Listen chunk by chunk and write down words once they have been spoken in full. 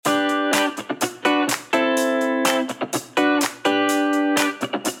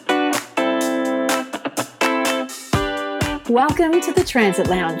Welcome to the Transit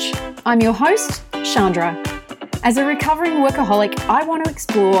Lounge. I'm your host, Chandra. As a recovering workaholic, I want to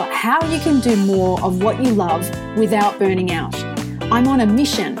explore how you can do more of what you love without burning out. I'm on a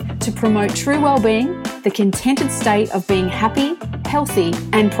mission to promote true well-being, the contented state of being happy, healthy,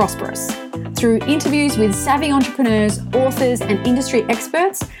 and prosperous. Through interviews with savvy entrepreneurs, authors, and industry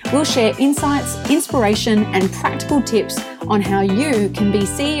experts, we'll share insights, inspiration, and practical tips on how you can be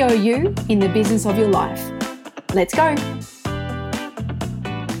CEO you in the business of your life. Let's go.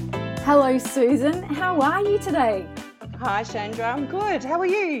 Hello, Susan. How are you today? Hi, Chandra. I'm good. How are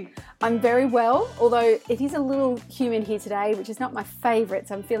you? I'm very well, although it is a little humid here today, which is not my favourite,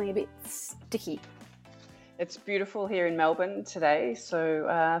 so I'm feeling a bit sticky. It's beautiful here in Melbourne today,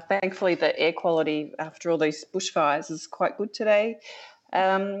 so thankfully the air quality after all these bushfires is quite good today.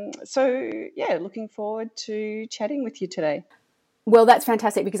 Looking forward to chatting with you today. Well, that's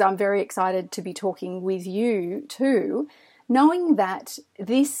fantastic because I'm very excited to be talking with you too, knowing that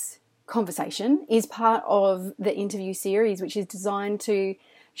this conversation is part of the interview series, which is designed to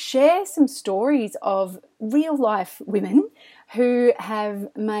share some stories of real life women who have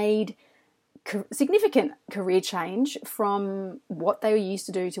made significant career change from what they used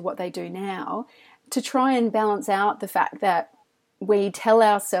to do to what they do now, to try and balance out the fact that we tell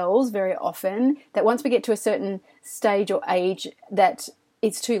ourselves very often that once we get to a certain stage or age that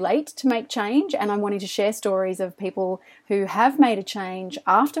it's too late to make change. And I'm wanting to share stories of people who have made a change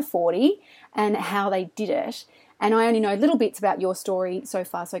after 40 and how they did it. And I only know little bits about your story so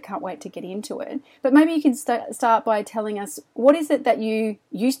far, so I can't wait to get into it. But maybe you can start by telling us, what is it that you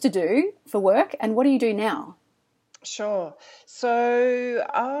used to do for work and what do you do now? Sure. So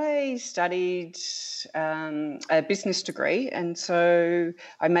I studied a business degree, and so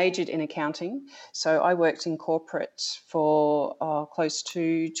I majored in accounting. So I worked in corporate for close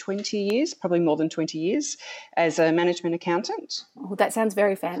to 20 years, probably more than 20 years, as a management accountant. Oh, that sounds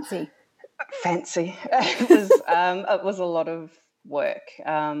very fancy. Fancy. It was a lot of work.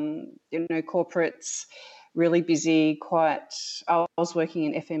 Corporate's really busy. I was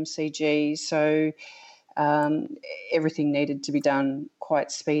working in FMCG, so everything needed to be done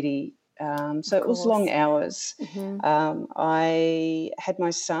quite speedy. So it was long hours. Mm-hmm. I had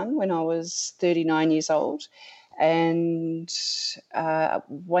my son when I was 39 years old. And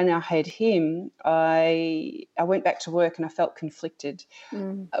when I had him, I went back to work and I felt conflicted.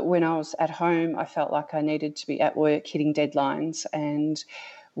 When I was at home, I felt like I needed to be at work hitting deadlines. And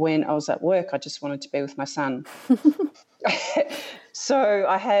when I was at work, I just wanted to be with my son. So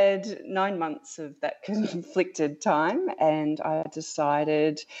I had 9 months of that conflicted time, and I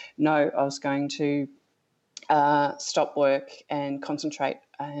decided, no, I was going to stop work and concentrate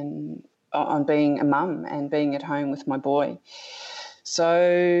on being a mum and being at home with my boy.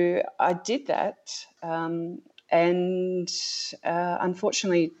 So I did that,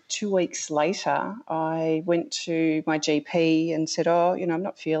 unfortunately 2 weeks later I went to my GP and said, I'm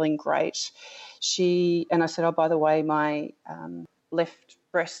not feeling great. And I said, by the way, my left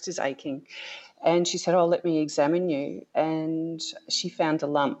breast is aching. And she said, let me examine you. And she found a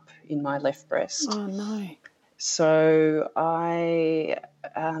lump in my left breast. Oh, no. So I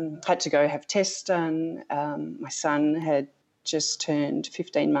had to go have tests done. My son had just turned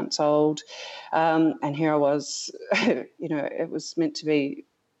 15 months old. And here I was, it was meant to be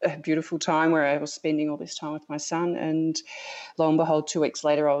a beautiful time where I was spending all this time with my son. And lo and behold, 2 weeks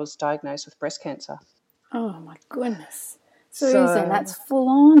later, I was diagnosed with breast cancer. Oh, my goodness. Susan, that's full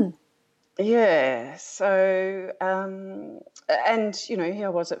on. Yeah. So, here I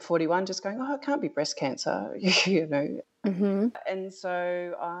was at 41 just going, it can't be breast cancer, Mm-hmm. And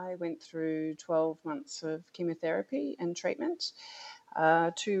so I went through 12 months of chemotherapy and treatment,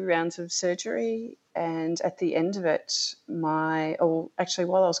 2 rounds of surgery. And at the end of it, while I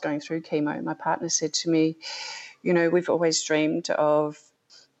was going through chemo, my partner said to me, we've always dreamed of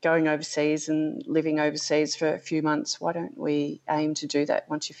going overseas and living overseas for a few months. Why don't we aim to do that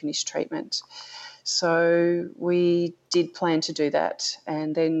once you finish treatment? So we did plan to do that.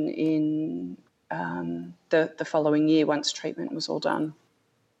 And then in the following year, once treatment was all done,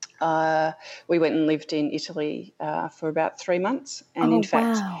 we went and lived in Italy for about 3 months. And in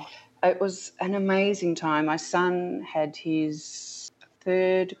fact, it was an amazing time. My son had his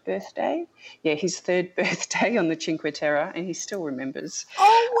third birthday on the Cinque Terre, and he still remembers.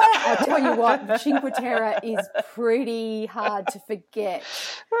 Oh, wow. I'll tell you what, Cinque Terre is pretty hard to forget.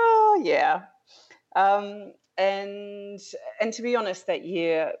 Oh, yeah. and to be honest, that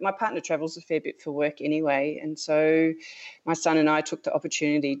year my partner travels a fair bit for work anyway, and so my son and I took the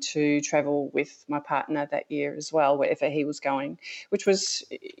opportunity to travel with my partner that year as well, wherever he was going, which was,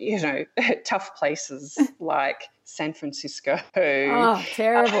 tough places like San Francisco. Oh,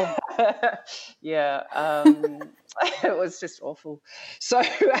 terrible. Yeah, it was just awful. So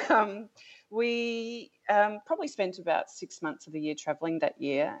we probably spent about 6 months of the year travelling that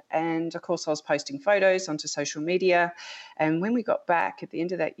year. And, of course, I was posting photos onto social media. And when we got back at the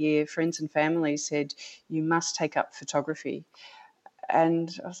end of that year, friends and family said, you must take up photography. And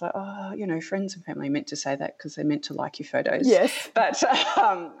I was like, friends and family meant to say that because they meant to like your photos. Yes. But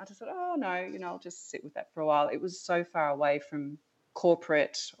I just thought, no, I'll just sit with that for a while. It was so far away from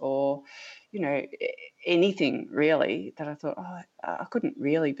corporate or, anything really, that I thought, I couldn't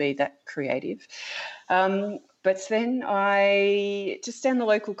really be that creative. But then I, just down the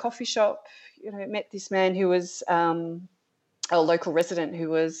local coffee shop, met this man who was a local resident who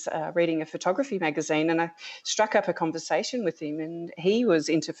was reading a photography magazine, and I struck up a conversation with him, and he was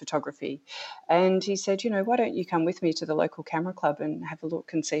into photography. And he said, why don't you come with me to the local camera club and have a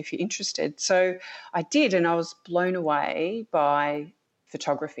look and see if you're interested? So I did, and I was blown away by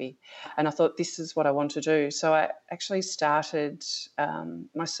photography, and I thought, this is what I want to do. So I actually started,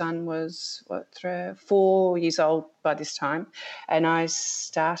 my son was 4 years old by this time, and I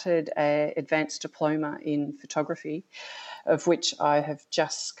started an advanced diploma in photography, of which I have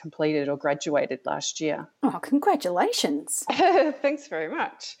just completed or graduated last year. Oh, congratulations. Thanks very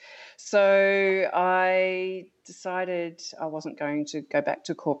much. So I decided I wasn't going to go back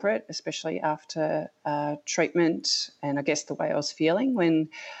to corporate, especially after treatment and I guess the way I was feeling when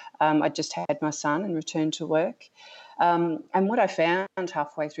I just had my son and returned to work. And what I found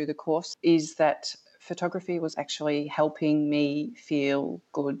halfway through the course is that photography was actually helping me feel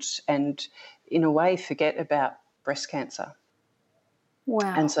good and, in a way, forget about breast cancer.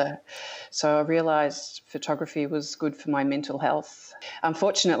 Wow. And so I realised photography was good for my mental health.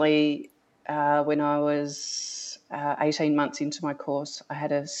 Unfortunately, when I was 18 months into my course, I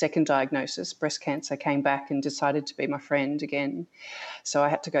had a second diagnosis. Breast cancer came back and decided to be my friend again. So I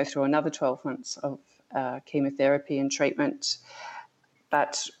had to go through another 12 months of chemotherapy and treatment.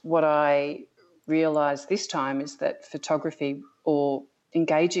 But what I realised this time is that photography or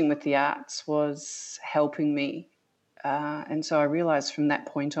engaging with the arts was helping me. And so I realised from that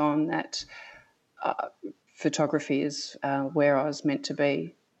point on that photography is where I was meant to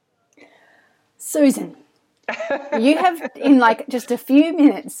be. Susan, you have, in just a few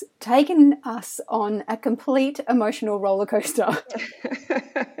minutes, taken us on a complete emotional roller coaster.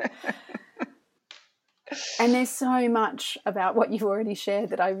 And there's so much about what you've already shared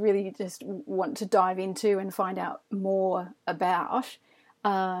that I really just want to dive into and find out more about.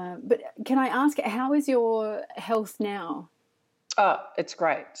 But can I ask, how is your health now? Oh, it's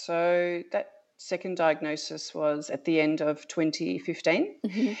great. So that second diagnosis was at the end of 2015.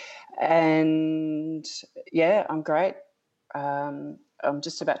 Mm-hmm. And, yeah, I'm great. I'm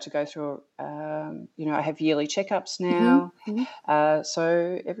just about to go through, I have yearly checkups now. Mm-hmm.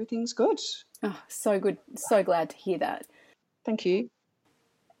 So everything's good. Oh, so good. So glad to hear that. Thank you.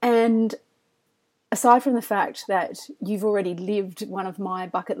 And aside from the fact that you've already lived one of my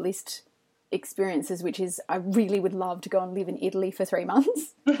bucket list experiences, which is I really would love to go and live in Italy for 3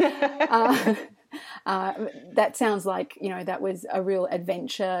 months. That sounds like, that was a real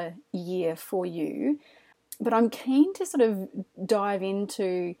adventure year for you. But I'm keen to sort of dive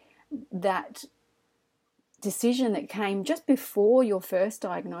into that decision that came just before your first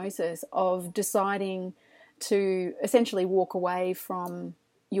diagnosis of deciding to essentially walk away from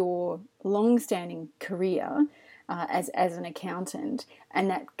your long-standing career as an accountant, and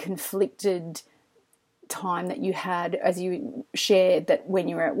that conflicted time that you had, as you shared, that when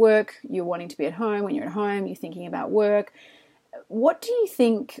you were at work, you're wanting to be at home. When you're at home, you're thinking about work. What do you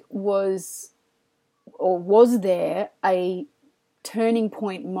think was there a turning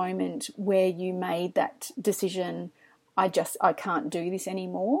point moment where you made that decision, I can't do this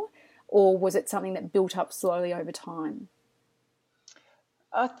anymore? Or was it something that built up slowly over time?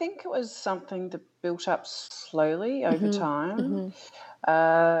 I think it was something that built up slowly over time.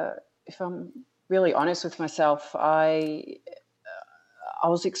 Mm-hmm. If I'm really honest with myself, I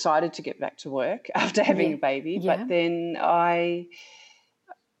was excited to get back to work after having a baby, but then I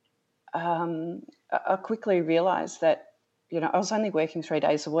quickly realised that, I was only working 3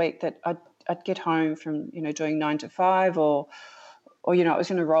 days a week, that I'd get home from, doing 9 to 5 or or, I was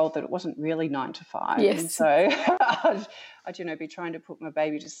in a role that it wasn't really 9 to 5. Yes. And so I'd be trying to put my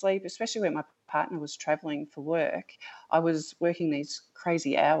baby to sleep, especially when my partner was travelling for work. I was working these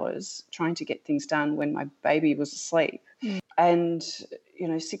crazy hours trying to get things done when my baby was asleep. And,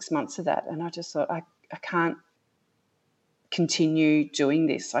 6 months of that, and I just thought, I can't continue doing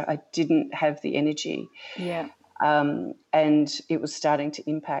this. I didn't have the energy. Yeah. And it was starting to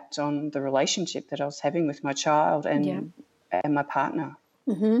impact on the relationship that I was having with my child and my partner.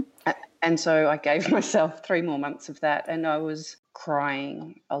 And so I gave myself 3 more months of that, and I was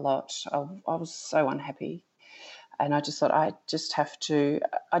crying a lot. I was so unhappy. And I just thought, I just have to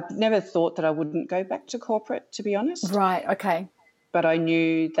 – I'd never thought that I wouldn't go back to corporate, to be honest. Right, okay. But I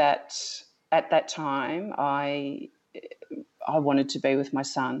knew that at that time I wanted to be with my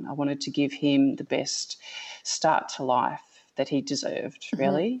son. I wanted to give him the best start to life that he deserved,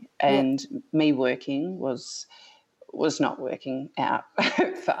 really. And me working was not working out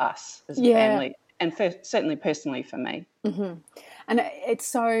for us as a family, and certainly personally for me. And it's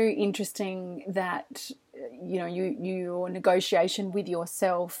so interesting that your negotiation with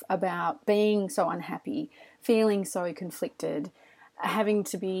yourself about being so unhappy, feeling so conflicted, having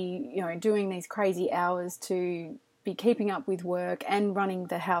to be doing these crazy hours to be keeping up with work and running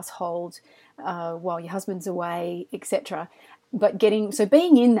the household while your husband's away, etc. But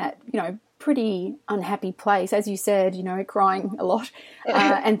being in that pretty unhappy place, as you said, crying a lot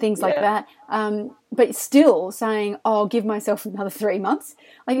and things like that. But still saying, I'll give myself another 3 months.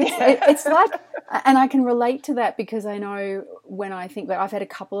 Like it's like, and I can relate to that because I know when I think that I've had a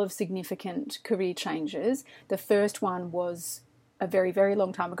couple of significant career changes. The first one was a very, very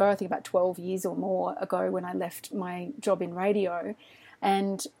long time ago, I think about 12 years or more ago, when I left my job in radio.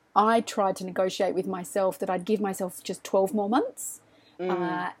 And I tried to negotiate with myself that I'd give myself just 12 more months.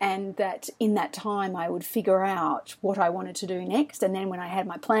 And that in that time I would figure out what I wanted to do next, and then when I had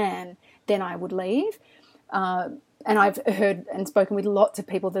my plan, then I would leave. And I've heard and spoken with lots of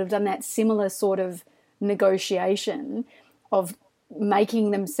people that have done that similar sort of negotiation of making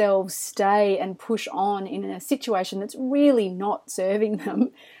themselves stay and push on in a situation that's really not serving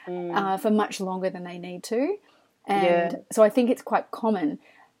them for much longer than they need to. And so I think it's quite common.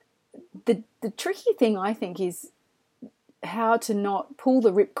 The tricky thing, I think, is how to not pull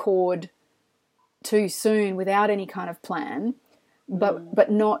the ripcord too soon without any kind of plan,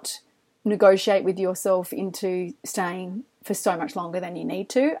 but not negotiate with yourself into staying for so much longer than you need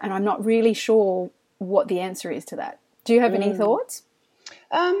to. And I'm not really sure what the answer is to that. Do you have any thoughts?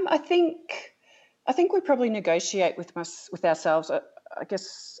 I think we probably negotiate with ourselves. I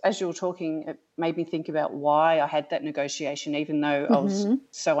guess as you were talking, it made me think about why I had that negotiation, even though I was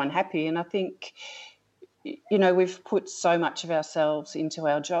so unhappy. And I think, we've put so much of ourselves into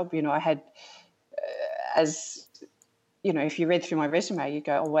our job. I had, if you read through my resume, you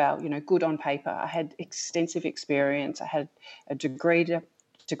go, oh, wow, good on paper. I had extensive experience. I had a degree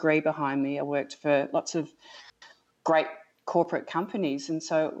behind me. I worked for lots of great corporate companies. And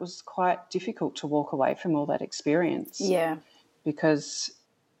so it was quite difficult to walk away from all that experience. Yeah. Because,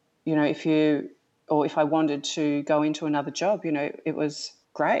 if I wanted to go into another job, it was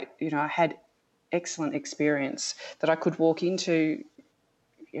great. I had excellent experience that I could walk into,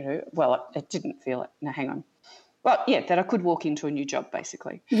 it didn't feel it. No, hang on. Well, yeah, that I could walk into a new job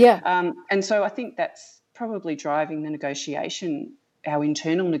basically. Yeah. And so I think that's probably driving the negotiation, our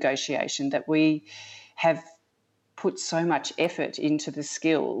internal negotiation, that we have put so much effort into the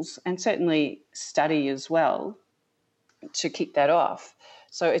skills and certainly study as well to kick that off.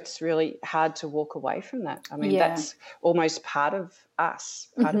 So it's really hard to walk away from that. I mean, that's almost part of us,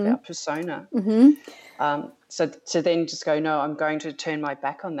 part of our persona. So to then just go, no, I'm going to turn my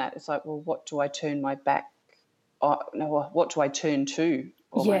back on that. It's like, well, what do I turn my back on? No, what do I turn to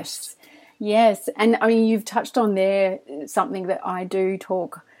almost? Yes. And I mean, you've touched on there something that I do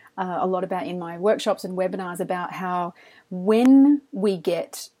talk a lot about in my workshops and webinars, about how when we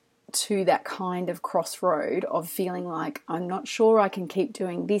get to that kind of crossroad of feeling like, I'm not sure I can keep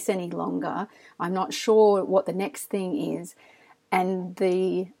doing this any longer, I'm not sure what the next thing is, and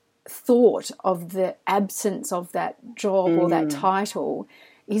the thought of the absence of that job or that title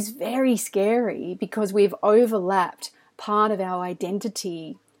is very scary, because we've overlapped part of our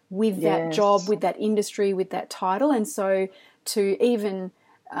identity with that job, with that industry, with that title. And so to even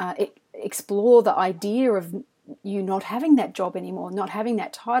explore the idea of you not having that job anymore, not having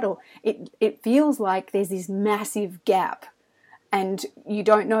that title, it feels like there's this massive gap and you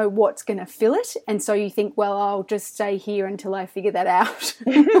don't know what's going to fill it. And so you think, well, I'll just stay here until I figure that out.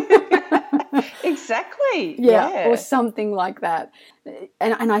 Exactly. Yeah, or something like that.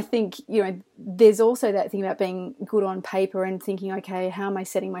 And I think, there's also that thing about being good on paper and thinking, okay, how am I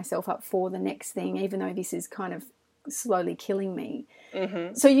setting myself up for the next thing, even though this is kind of slowly killing me.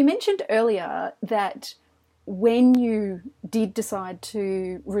 Mm-hmm. So you mentioned earlier that when you did decide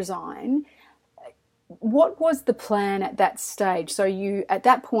to resign, what was the plan at that stage? So you, at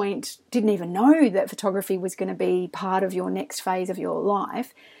that point, didn't even know that photography was going to be part of your next phase of your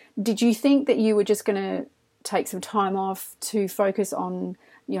life. Did you think that you were just going to take some time off to focus on,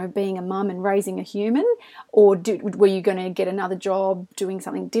 being a mum and raising a human? Or were you going to get another job doing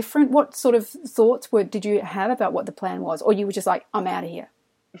something different? What sort of thoughts did you have about what the plan was? Or you were just like, I'm out of here?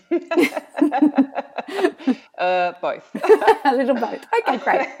 Both. A little both. Okay,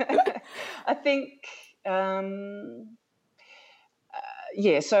 great. I think, so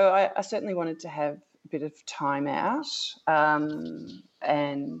I certainly wanted to have a bit of time out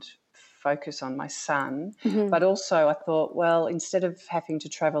and focus on my son. Mm-hmm. But also I thought, well, instead of having to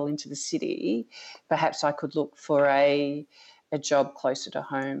travel into the city, perhaps I could look for a job closer to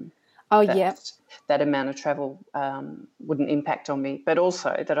home. Oh, yeah. That amount of travel wouldn't impact on me, but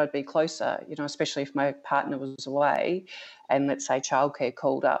also that I'd be closer, especially if my partner was away and, let's say, childcare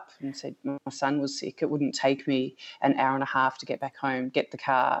called up and said my son was sick. It wouldn't take me an hour and a half to get back home, get the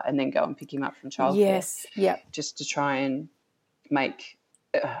car and then go and pick him up from childcare. Yes, yeah. Just to try and make,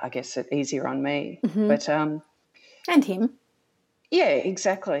 I guess, it easier on me. Mm-hmm. But and him. Yeah,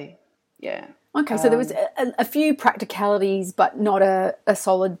 exactly. Yeah. Okay, so there was a few practicalities, but not a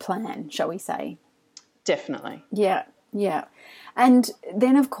solid plan, shall we say? Definitely. Yeah, yeah. And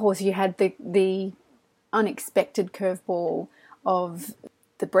then, of course, you had the unexpected curveball of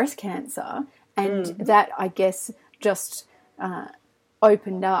the breast cancer, and that, I guess, just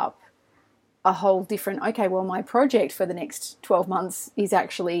opened up a whole different, okay, well, my project for the next 12 months is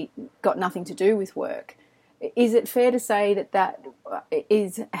actually got nothing to do with work. Is it fair to say that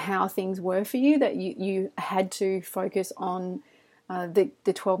is how things were for you, that you had to focus on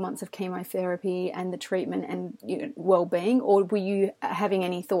the 12 months of chemotherapy and the treatment and well-being, or were you having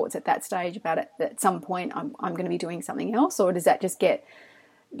any thoughts at that stage about it, that at some point I'm going to be doing something else, or does that just get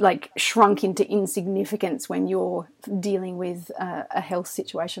shrunk into insignificance when you're dealing with a health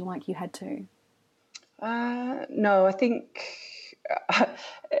situation like you had to? No, I think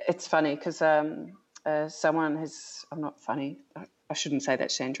it's funny because someone has, I'm not funny, I shouldn't say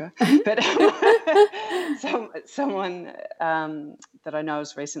that, Sandra, but someone that I know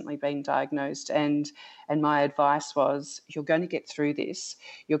has recently been diagnosed, and my advice was, you're going to get through this.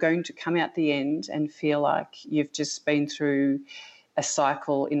 You're going to come out the end and feel like you've just been through a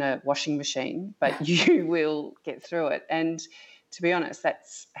cycle in a washing machine, but you will get through it. And to be honest,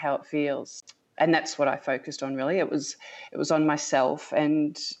 that's how it feels. And that's what I focused on, really. It was on myself,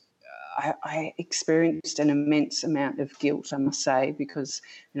 and I experienced an immense amount of guilt, I must say, because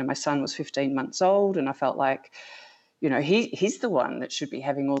my son was 15 months old, and I felt like he's the one that should be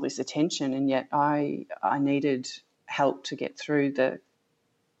having all this attention, and yet I needed help to get through the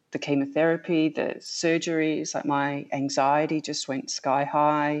chemotherapy, the surgeries. Like, my anxiety just went sky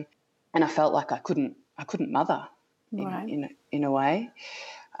high, and I felt like I couldn't mother in a way.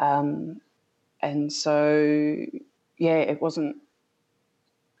 And so, it wasn't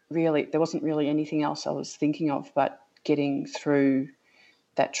really, there wasn't really anything else I was thinking of but getting through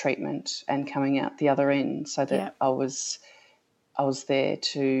that treatment and coming out the other end, so that I was there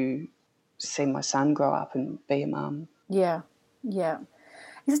to see my son grow up and be a mum. Yeah, yeah.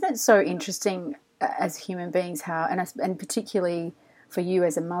 Isn't it so interesting as human beings how, and particularly for you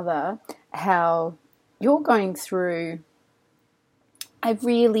as a mother, how you're going through a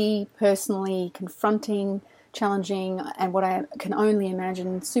really personally confronting, challenging, and what I can only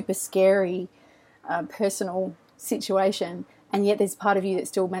imagine super scary personal situation, and yet there's part of you that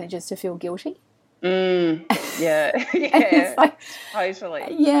still manages to feel guilty. Yeah,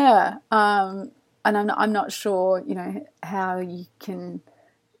 totally. Yeah, and I'm not sure, how you can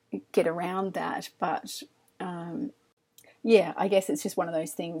get around that, but I guess it's just one of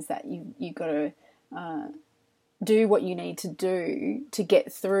those things that you got to do what you need to do to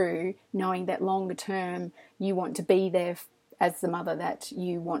get through, knowing that longer term you want to be there as the mother that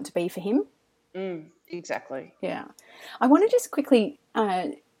you want to be for him. Exactly. Yeah. I want to just quickly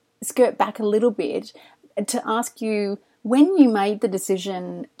skirt back a little bit to ask you, when you made the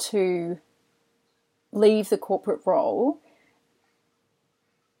decision to leave the corporate role,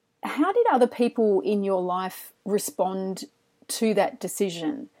 how did other people in your life respond to that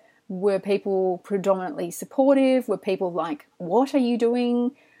decision? Were people predominantly supportive? Were people like, what are you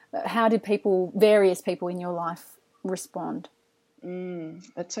doing? How did various people in your life respond?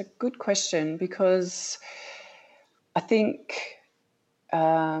 That's a good question, because I think,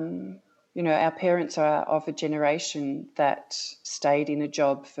 our parents are of a generation that stayed in a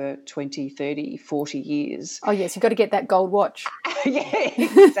job for 20, 30, 40 years. Oh, yes, you've got to get that gold watch. Yeah,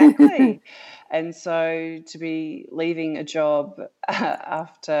 exactly. And so to be leaving a job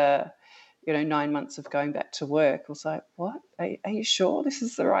after, 9 months of going back to work, I was like, what? Are you sure this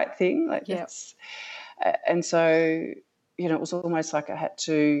is the right thing? And so, it was almost like I had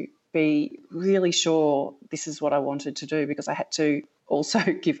to be really sure this is what I wanted to do, because I had to also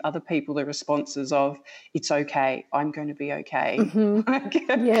give other people the responses of, it's okay, I'm going to be okay.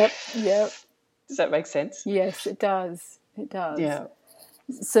 Mm-hmm. Yep. Does that make sense? Yes, it does. It does. Yeah.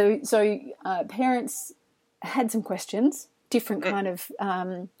 So parents had some questions, different kind of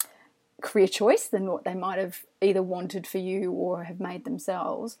career choice than what they might have either wanted for you or have made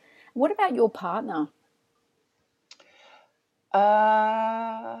themselves. What about your partner?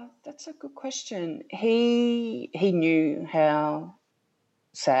 That's a good question. He knew how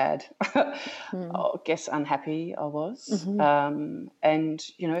sad, I guess unhappy I was. Mm-hmm. And,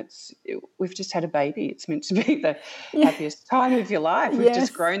 we've just had a baby. It's meant to be the happiest time of your life. We've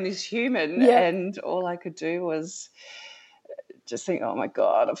just grown this human, and all I could do was just think, oh, my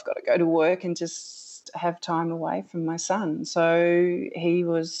God, I've got to go to work and just have time away from my son. So he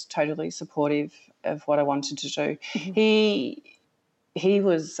was totally supportive of what I wanted to do. Mm-hmm. He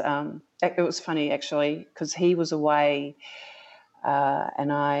was, it was funny actually, because he was away,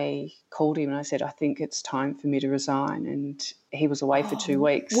 and I called him and I said, I think it's time for me to resign. And he was away for 2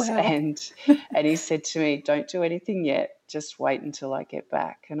 weeks. Wow. And he said to me, don't do anything yet, just wait until I get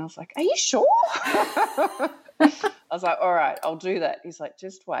back. And I was like, are you sure? I was like, all right, I'll do that. He's like,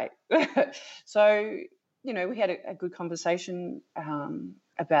 just wait. So, we had a good conversation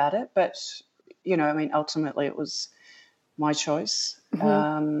about it. But, ultimately it was my choice.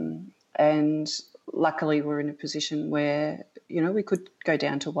 Mm-hmm. And luckily we're in a position where, we could go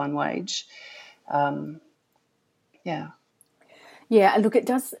down to one wage. Yeah, look, it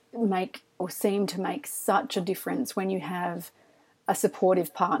does make or seem to make such a difference when you have a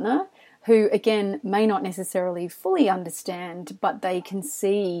supportive partner who, again, may not necessarily fully understand, but they can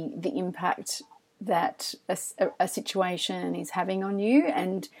see the impact that a situation is having on you,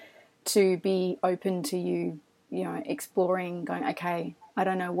 and to be open to you, exploring, going, okay, I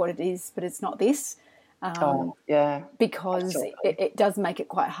don't know what it is, but it's not this. Because it does make it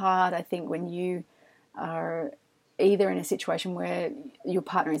quite hard, I think, when you are either in a situation where your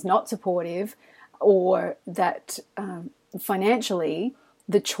partner is not supportive, or that financially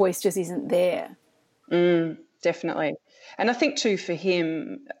the choice just isn't there. Definitely. And I think too, for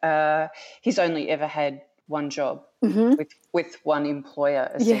him, he's only ever had one job, mm-hmm. with one employer,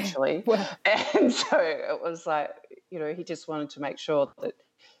 essentially. Yeah. Wow. And so it was like, he just wanted to make sure that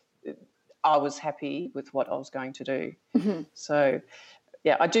I was happy with what I was going to do. Mm-hmm. So,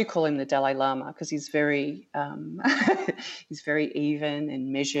 I do call him the Dalai Lama, because he's very he's very even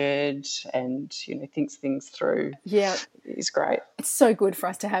and measured, and thinks things through. Yeah, he's great. It's so good for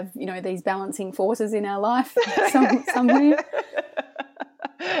us to have these balancing forces in our life somewhere.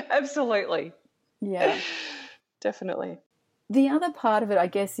 Absolutely. Yeah, definitely. The other part of it, I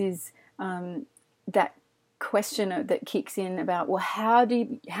guess, is that question that kicks in about, well, how do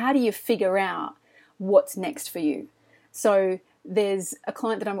you figure out what's next for you? So there's a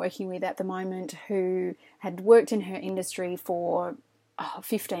client that I'm working with at the moment who had worked in her industry for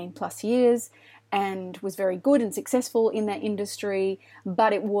 15 plus years and was very good and successful in that industry,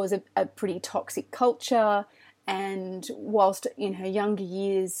 but it was a pretty toxic culture. And whilst in her younger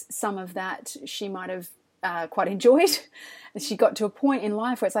years, some of that she might have quite enjoyed, she got to a point in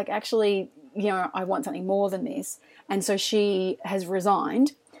life where it's like, actually, I want something more than this. And so she has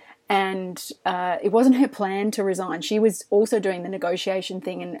resigned. And it wasn't her plan to resign. She was also doing the negotiation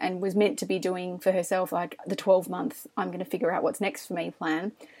thing and was meant to be doing for herself like the 12-month, I'm going to figure out what's next for me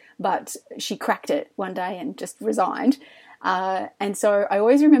plan. But she cracked it one day and just resigned. And so I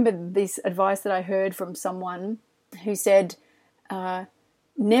always remember this advice that I heard from someone who said,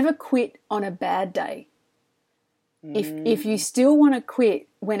 never quit on a bad day. If you still want to quit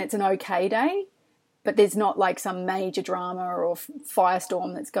when it's an okay day, but there's not like some major drama or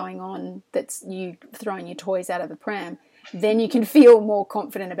firestorm that's going on, that's you throwing your toys out of the pram, then you can feel more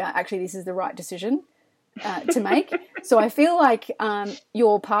confident about, actually, this is the right decision to make. So I feel like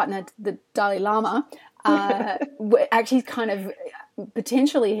your partner, the Dalai Lama, actually kind of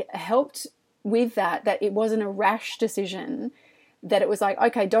potentially helped with that it wasn't a rash decision, that it was like,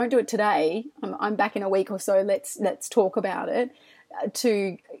 okay, don't do it today. I'm back in a week or so. Let's talk about it,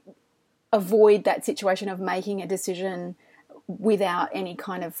 to avoid that situation of making a decision without any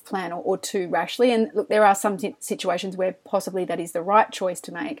kind of plan or too rashly. And look, there are some situations where possibly that is the right choice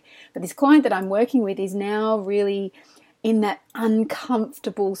to make. But this client that I'm working with is now really in that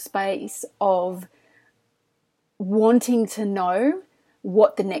uncomfortable space of wanting to know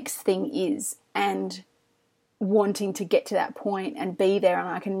what the next thing is and wanting to get to that point and be there. And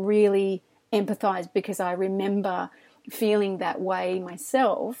I can really empathize because I remember feeling that way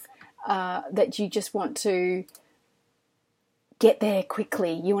myself, that you just want to get there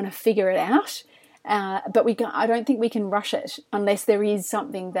quickly. You want to figure it out. But I don't think we can rush it unless there is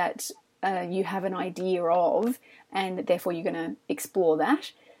something that you have an idea of, and therefore you're going to explore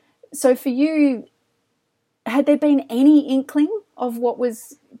that. So for you, had there been any inkling of what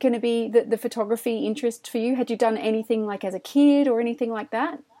was going to be the photography interest for you? Had you done anything like as a kid or anything like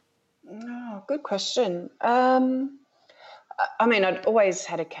that? Oh, good question. I mean, I'd always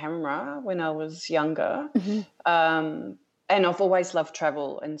had a camera when I was younger, and I've always loved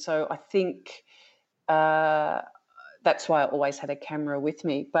travel. And so I think that's why I always had a camera with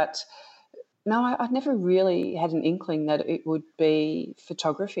me. But no, I never really had an inkling that it would be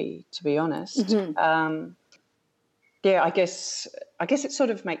photography, to be honest. Yeah, I guess it sort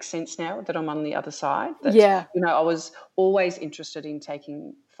of makes sense now that I'm on the other side. That, I was always interested in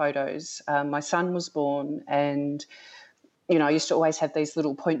taking photos. My son was born, and I used to always have these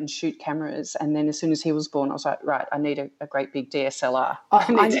little point and shoot cameras. And then as soon as he was born, I was like, right, I need a great big DSLR.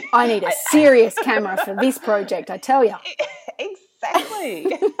 I need a serious camera for this project, I tell you.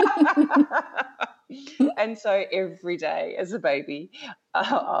 Exactly. And so every day as a baby,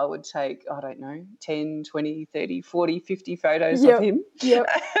 I would take, 10, 20, 30, 40, 50 photos of him. Yep.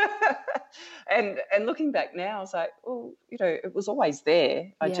 And looking back now, I was like, well, it was always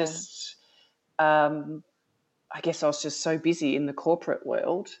there. I just, I guess I was just so busy in the corporate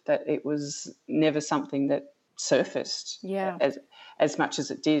world that it was never something that surfaced as much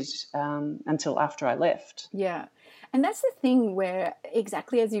as it did until after I left. Yeah. And that's the thing where,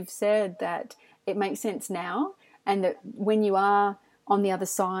 exactly as you've said, that it makes sense now, and that when you are on the other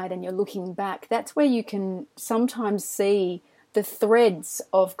side and you're looking back, that's where you can sometimes see the threads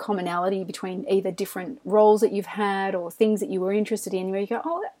of commonality between either different roles that you've had or things that you were interested in, where you go,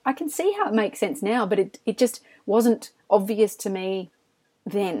 oh, I can see how it makes sense now, but it just wasn't obvious to me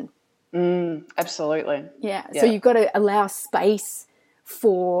then. Absolutely. Yeah. So you've got to allow space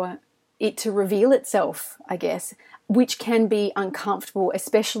for it to reveal itself, I guess, which can be uncomfortable,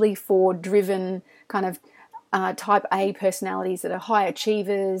 especially for driven kind of type A personalities that are high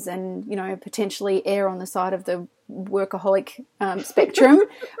achievers and, potentially err on the side of the workaholic spectrum,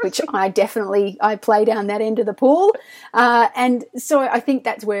 which I play down that end of the pool. And so I think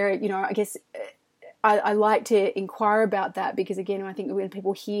that's where, I guess I like to inquire about that, because, again, I think when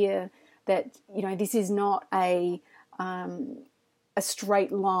people hear that, this is not a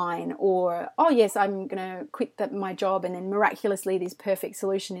straight line, or, oh yes, I'm going to quit my job and then miraculously this perfect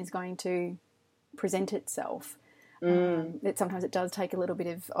solution is going to present itself. That sometimes it does take a little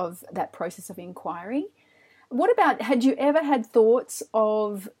bit of that process of inquiry. What about, had you ever had thoughts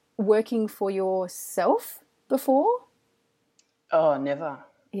of working for yourself before? Oh, never.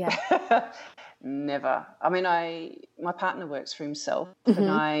 Yeah. Never. I mean, my partner works for himself,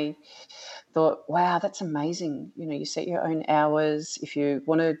 and I thought, wow, that's amazing. You set your own hours. If you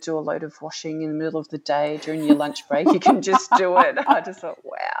want to do a load of washing in the middle of the day during your lunch break, you can just do it. I just thought,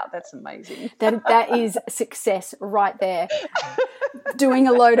 wow, that's amazing. That is success right there. Doing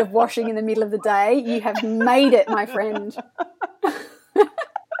a load of washing in the middle of the day, you have made it, my friend.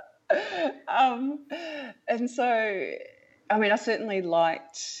 And so, I mean, I certainly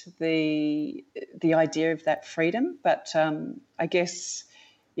liked the idea of that freedom, but I guess,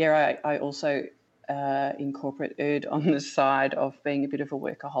 I also in corporate erred on the side of being a bit of a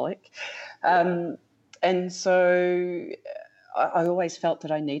workaholic. And so I always felt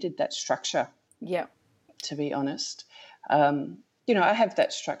that I needed that structure. Yeah. To be honest. I have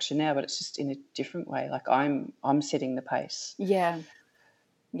that structure now, but it's just in a different way. Like I'm setting the pace. Yeah.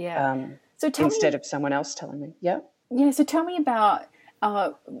 Yeah. So instead of someone else telling me. Yeah. Yeah. So tell me about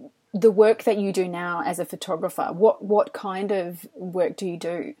the work that you do now as a photographer. What kind of work do you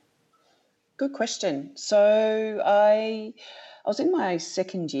do? Good question. So I was in my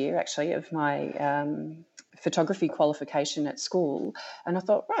second year, actually, of my photography qualification at school, and I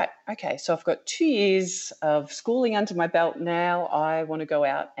thought, right, okay, so I've got 2 years of schooling under my belt now. I want to go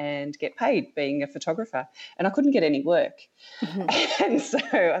out and get paid being a photographer, and I couldn't get any work. And so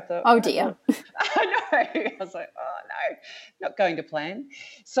I thought, oh dear. I know. I was like, oh no, not going to plan.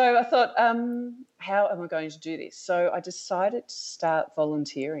 So I thought, how am I going to do this? So I decided to start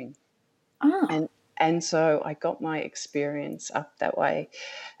volunteering. And so I got my experience up that way.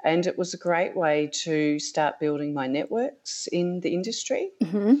 And it was a great way to start building my networks in the industry.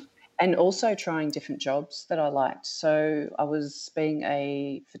 And also trying different jobs that I liked. So I was being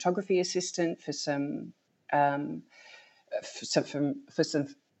a photography assistant for some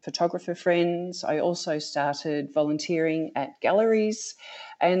photographer friends. I also started volunteering at galleries,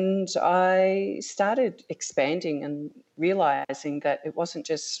 and I started expanding and realising that it wasn't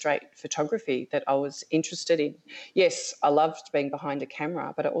just straight photography that I was interested in. Yes, I loved being behind a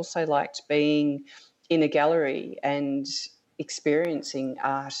camera, but I also liked being in a gallery and experiencing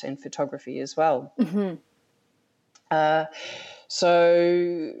art and photography as well.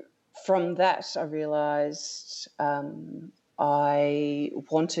 So from that, I realised I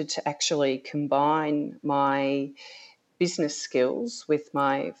wanted to actually combine my business skills with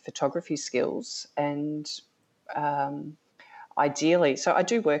my photography skills, and ideally, so I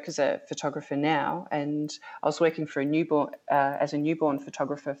do work as a photographer now, and I was working for as a newborn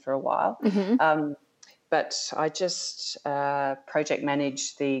photographer for a while. But I just project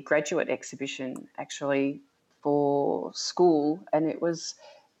managed the graduate exhibition actually for school, and it was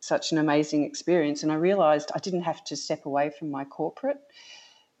such an amazing experience. And I realised I didn't have to step away from my corporate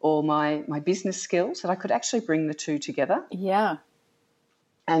or my business skills, that I could actually bring the two together. Yeah.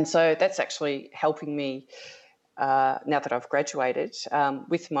 And so that's actually helping me now that I've graduated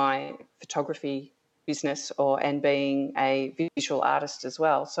with my photography business and being a visual artist as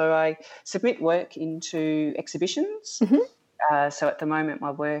well. So I submit work into exhibitions. So at the moment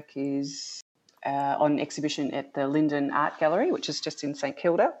my work is on exhibition at the Linden Art Gallery, which is just in St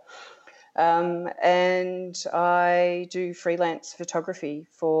Kilda. And I do freelance photography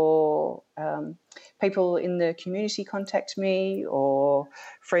for people in the community contact me, or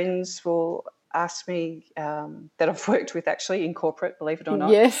friends will ask me that I've worked with actually in corporate, believe it or not.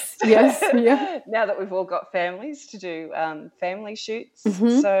 Yes, yeah. Now that we've all got families, to do family shoots.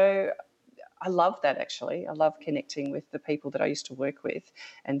 So I love that actually. I love connecting with the people that I used to work with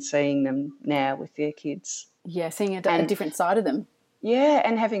and seeing them now with their kids. Yeah, seeing a different side of them. Yeah,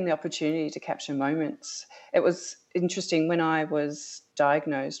 and having the opportunity to capture moments. It was interesting when I was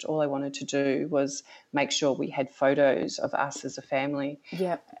diagnosed, all I wanted to do was make sure we had photos of us as a family.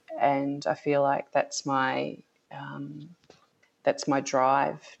 Yeah. And I feel like that's my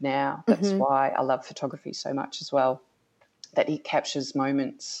drive now. That's why I love photography so much as well, that it captures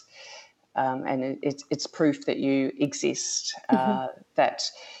moments, and it's proof that you exist,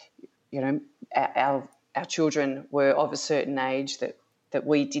 that, you know, our children were of a certain age, that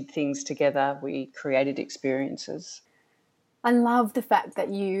we did things together, we created experiences. I love the fact that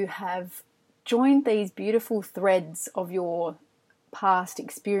you have joined these beautiful threads of your past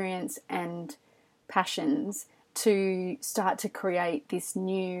experience and passions to start to create this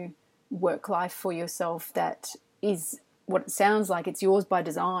new work life for yourself that is what it sounds like. It's yours by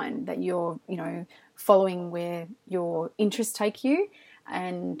design, that you're, following where your interests take you.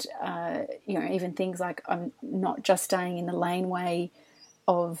 And, even things like I'm not just staying in the laneway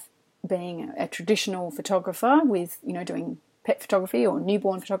of being a traditional photographer with, doing pet photography or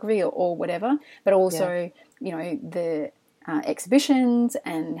newborn photography or whatever, but also, the exhibitions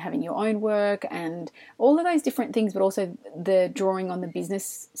and having your own work and all of those different things, but also the drawing on the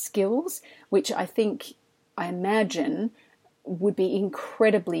business skills, which I imagine would be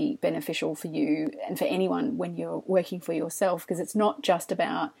incredibly beneficial for you and for anyone when you're working for yourself, because it's not just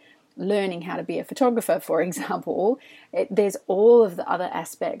about learning how to be a photographer, for example. There's all of the other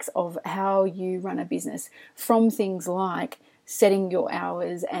aspects of how you run a business, from things like setting your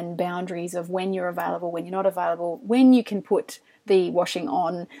hours and boundaries of when you're available, when you're not available, when you can put the washing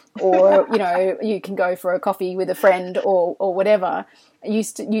on, or you can go for a coffee with a friend or whatever. You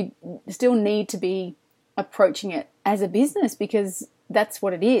still need to be approaching it as a business, because that's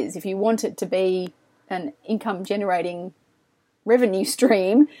what it is. If you want it to be an income generating revenue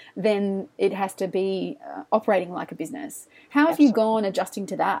stream, then it has to be operating like a business. How have you gone adjusting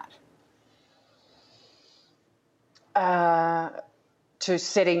to that? To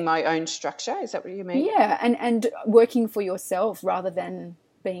setting my own structure, is that what you mean? Yeah, and working for yourself rather than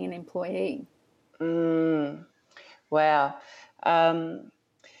being an employee. Wow.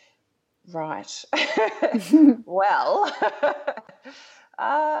 Right. Well,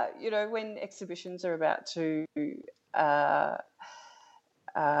 when exhibitions are about to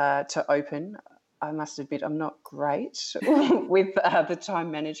open, I must admit I'm not great with the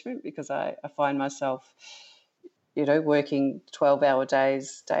time management, because I find myself, working 12-hour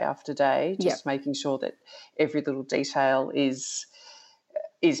days, day after day, just making sure that every little detail is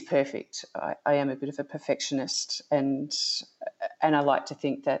perfect. I am a bit of a perfectionist, and I like to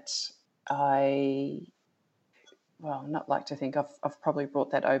think that not like to think I've probably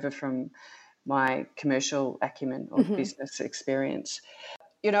brought that over from my commercial acumen or business experience.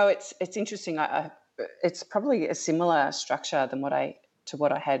 It's interesting. It's probably a similar structure than what I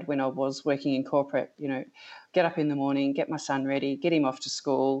had when I was working in corporate. Get up in the morning, get my son ready, get him off to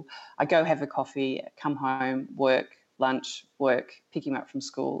school. I go have a coffee, come home, work, lunch, work, pick him up from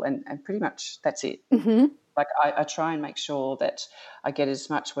school, and pretty much that's it. Mm-hmm. Like I try and make sure that I get as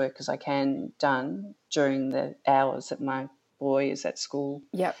much work as I can done during the hours that my boy is at school.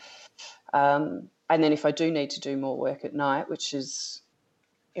 Yep. And then if I do need to do more work at night, which is,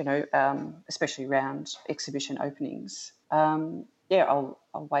 especially around exhibition openings, I'll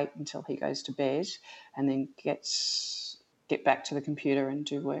wait until he goes to bed and then get back to the computer and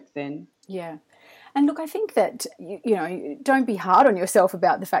do work then. Yeah. And look, I think that, don't be hard on yourself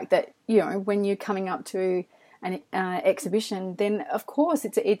about the fact that, when you're coming up to an exhibition, then of course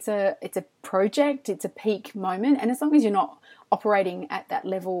it's a project, it's a peak moment. And as long as you're not operating at that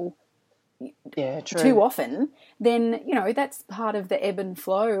level too often, then, that's part of the ebb and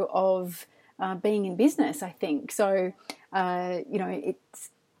flow of being in business, I think. So,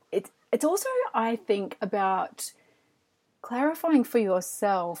 it's also, I think, about clarifying for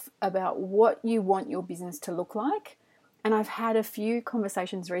yourself about what you want your business to look like. And I've had a few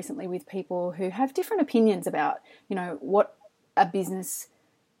conversations recently with people who have different opinions about, what a business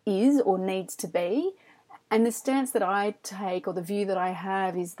is or needs to be. And the stance that I take, or the view that I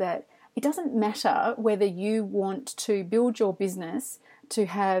have, is that it doesn't matter whether you want to build your business to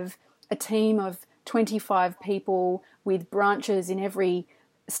have a team of 25 people with branches in every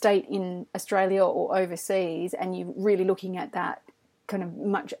state in Australia or overseas, and you're really looking at that kind of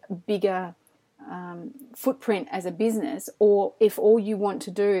much bigger footprint as a business, or if all you want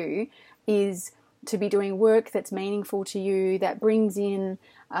to do is to be doing work that's meaningful to you, that brings in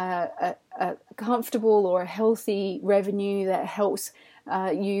a comfortable or a healthy revenue that helps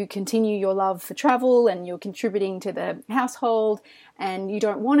you continue your love for travel, and you're contributing to the household, and you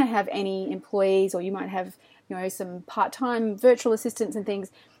don't want to have any employees, or you might have some part-time virtual assistants and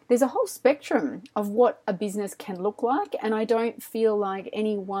things. There's a whole spectrum of what a business can look like, and I don't feel like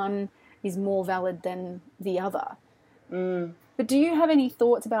any one is more valid than the other. But do you have any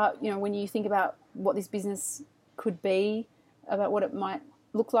thoughts about, when you think about what this business could be, about what it might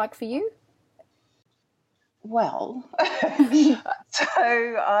look like for you? Well,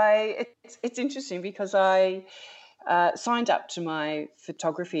 so it's interesting because I signed up to my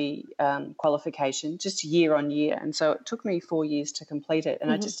photography qualification just year on year, and so it took me 4 years to complete it.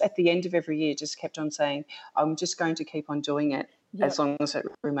 And I just, at the end of every year, just kept on saying, I'm just going to keep on doing it as long as it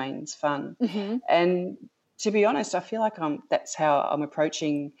remains fun. And to be honest, I feel like that's how I'm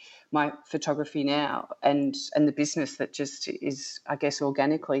approaching my photography now, and the business that just is, I guess,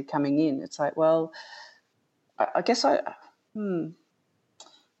 organically coming in. It's like, well, I guess what am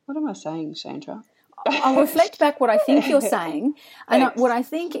I saying, Sandra? I'll reflect back what I think you're saying. And what I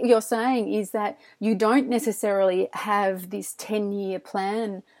think you're saying is that you don't necessarily have this 10-year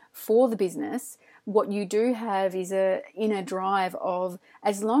plan for the business. What you do have is a inner drive of,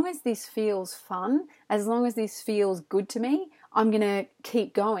 as long as this feels fun, as long as this feels good to me, I'm going to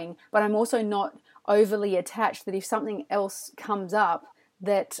keep going. But I'm also not overly attached that if something else comes up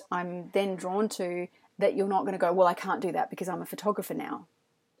that I'm then drawn to, that you're not going to go, well, I can't do that because I'm a photographer now.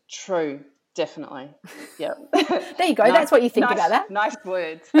 True. Definitely. Yeah. There you go. That's what you think about that. Nice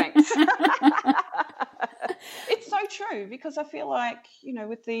words. Thanks. It's so true, because I feel like,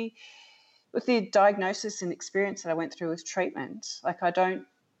 with the diagnosis and experience that I went through with treatment, like I don't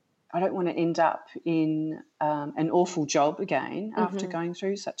want to end up in an awful job again after going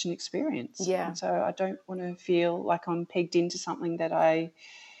through such an experience. Yeah. And so I don't want to feel like I'm pegged into something that I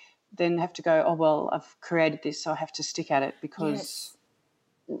then have to go, oh, well, I've created this, so I have to stick at it because,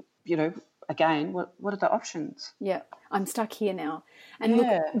 again, what are the options? Yeah, I'm stuck here now. And look,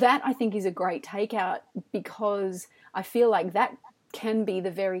 that I think is a great takeout, because I feel like that can be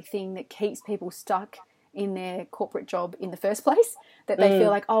the very thing that keeps people stuck in their corporate job in the first place, that they feel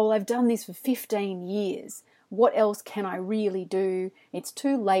like, oh, well, I've done this for 15 years. What else can I really do? It's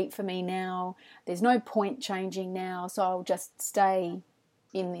too late for me now. There's no point changing now, so I'll just stay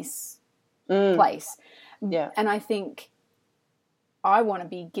in this place. Yeah. And I think I want to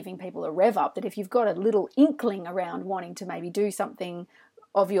be giving people a rev up that if you've got a little inkling around wanting to maybe do something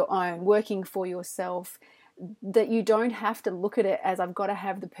of your own, working for yourself, that you don't have to look at it as, I've got to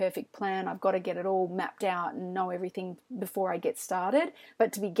have the perfect plan, I've got to get it all mapped out and know everything before I get started,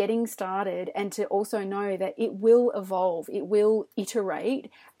 but to be getting started, and to also know that it will evolve, it will iterate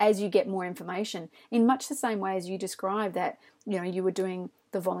as you get more information, in much the same way as you described that, you were doing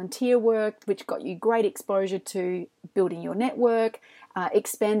the volunteer work, which got you great exposure to building your network,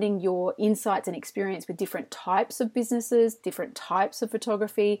 expanding your insights and experience with different types of businesses, different types of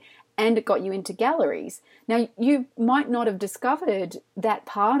photography, and it got you into galleries. Now, you might not have discovered that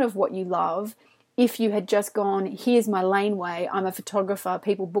part of what you love if you had just gone, here's my laneway, I'm a photographer,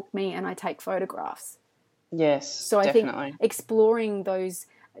 people book me and I take photographs. Yes, so definitely. I think exploring those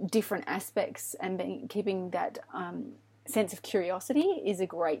different aspects and keeping that sense of curiosity is a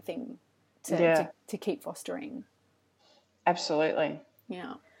great thing to keep fostering. Absolutely.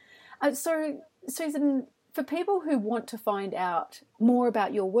 Yeah. So, Susan, for people who want to find out more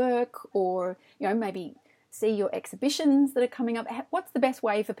about your work or, maybe see your exhibitions that are coming up, what's the best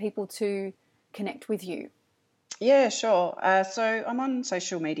way for people to connect with you? Yeah, sure. So I'm on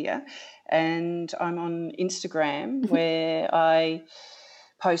social media and I'm on Instagram where I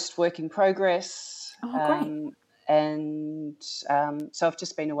post work in progress. Oh, great. So I've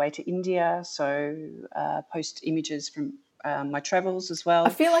just been away to India, so post images from my travels as well. I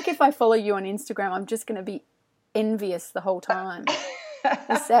feel like if I follow you on Instagram, I'm just going to be envious the whole time.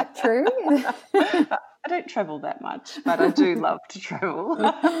 Is that true? I don't travel that much, but I do love to travel.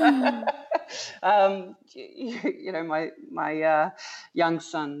 My young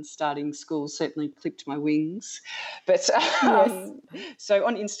son starting school certainly clipped my wings. But Yes. So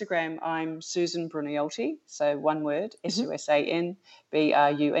on Instagram, I'm Susan Brunialti, so one word,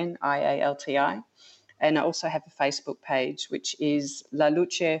 SusanBrunialti. And I also have a Facebook page, which is La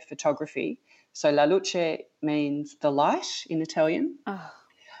Luce Photography. So La Luce means the light in Italian. Oh,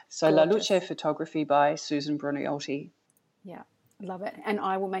 so gorgeous. La Luce Photography by Susan Brunialti. Yeah, love it. And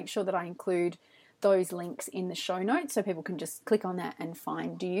I will make sure that I include those links in the show notes so people can just click on that and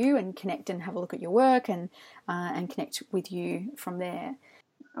find you and connect and have a look at your work and connect with you from there.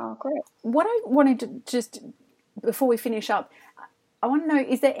 Oh, great. What I wanted to just, before we finish up, I want to know,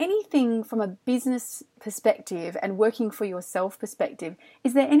 is there anything from a business perspective and working for yourself perspective,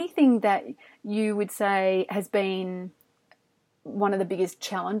 is there anything that you would say has been one of the biggest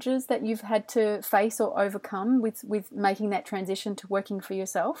challenges that you've had to face or overcome with making that transition to working for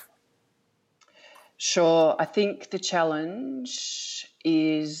yourself? Sure. I think the challenge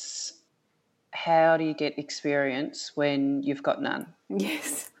is, how do you get experience when you've got none?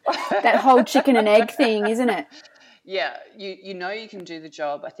 Yes. That whole chicken and egg thing, isn't it? Yeah, you know you can do the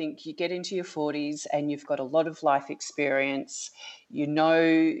job. I think you get into your 40s and you've got a lot of life experience. You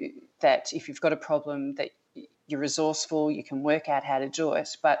know that if you've got a problem that you're resourceful, you can work out how to do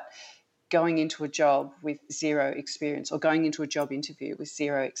it. But going into a job with zero experience or going into a job interview with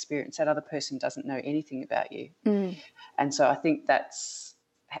zero experience, that other person doesn't know anything about you. Mm. And so I think that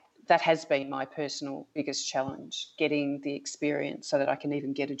has been my personal biggest challenge, getting the experience so that I can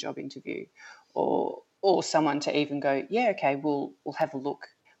even get a job interview or someone to even go, yeah, okay, we'll have a look,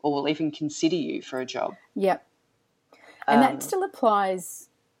 or we'll even consider you for a job. Yep. And that still applies,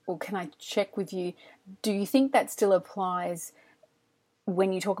 or can I check with you, do you think that still applies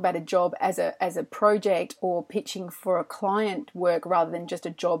when you talk about a job as a project or pitching for a client work rather than just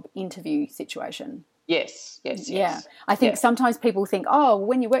a job interview situation? Yes. Yeah. I think sometimes people think, oh,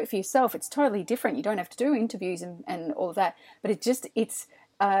 when you work for yourself, it's totally different. You don't have to do interviews and all of that. But it's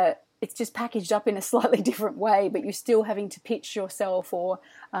just packaged up in a slightly different way, but you're still having to pitch yourself or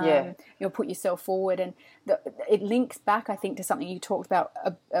put yourself forward. And it links back, I think, to something you talked about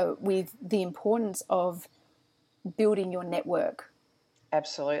with the importance of building your network.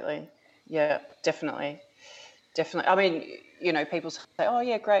 Absolutely. Yeah, definitely. I mean, people say, oh,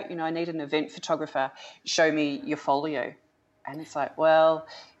 yeah, great, I need an event photographer. Show me your folio. And it's like, well,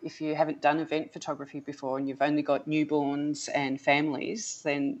 if you haven't done event photography before and you've only got newborns and families,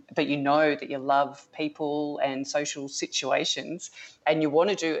 but you know that you love people and social situations and you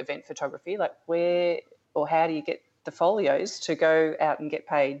want to do event photography, like where or how do you get the folios to go out and get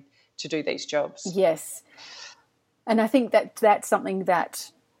paid to do these jobs? Yes. And I think that's something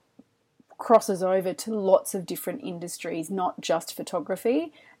that crosses over to lots of different industries, not just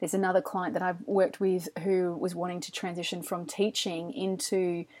photography. There's another client that I've worked with who was wanting to transition from teaching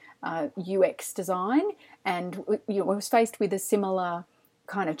into UX design, and was faced with a similar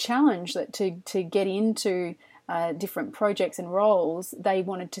kind of challenge that to get into different projects and roles, they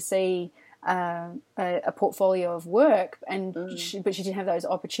wanted to see a portfolio of work, but she didn't have those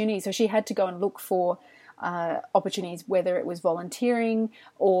opportunities, so she had to go and look for opportunities, whether it was volunteering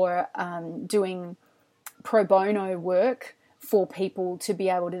or doing pro bono work for people to be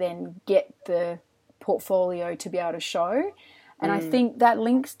able to then get the portfolio to be able to show. And I think that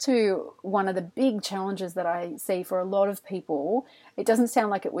links to one of the big challenges that I see for a lot of people. It doesn't sound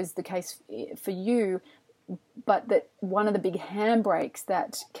like it was the case for you, but that one of the big handbrakes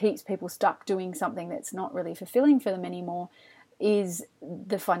that keeps people stuck doing something that's not really fulfilling for them anymore is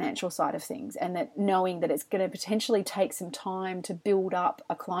the financial side of things, and that knowing that it's going to potentially take some time to build up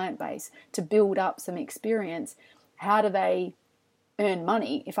a client base, to build up some experience. How do they earn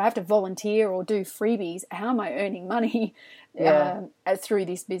money? If I have to volunteer or do freebies, how am I earning money through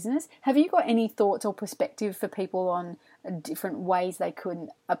this business? Have you got any thoughts or perspective for people on different ways they could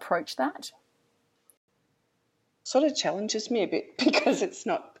approach that? Sort of challenges me a bit because it's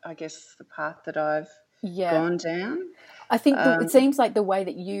not, I guess, the path that I've gone down. I think it seems like the way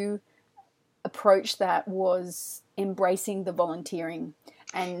that you approached that was embracing the volunteering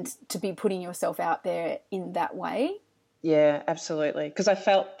and to be putting yourself out there in that way. Yeah, absolutely. Because I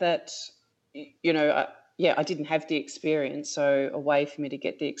felt that, I didn't have the experience. So a way for me to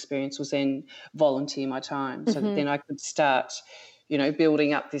get the experience was then volunteer my time so that then I could start,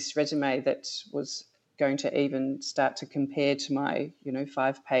 building up this resume that was going to even start to compare to my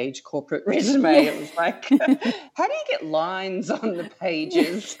 5-page corporate resume. It was like, how do you get lines on the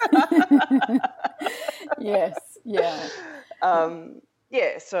pages? Yes, yeah.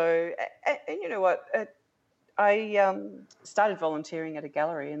 So and you know what, I started volunteering at a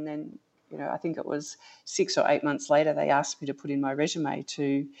gallery, and then I think it was 6 or 8 months later they asked me to put in my resume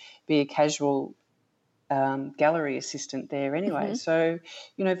to be a casual gallery assistant there anyway. So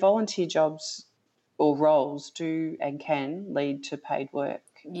volunteer jobs or roles do and can lead to paid work.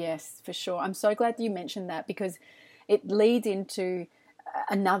 Yes, for sure. I'm so glad you mentioned that, because it leads into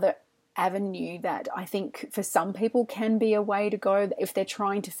another avenue that I think for some people can be a way to go if they're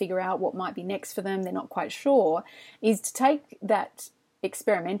trying to figure out what might be next for them, they're not quite sure, is to take that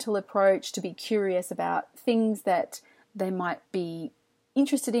experimental approach, to be curious about things that they might be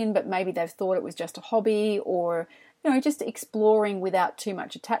interested in, but maybe they've thought it was just a hobby, or just exploring without too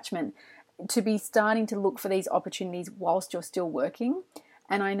much attachment, to be starting to look for these opportunities whilst you're still working.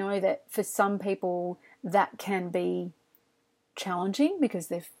 And I know that for some people that can be challenging because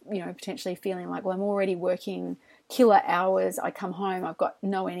they're potentially feeling like, well, I'm already working killer hours, I come home, I've got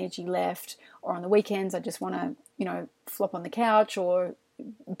no energy left, or on the weekends I just want to flop on the couch or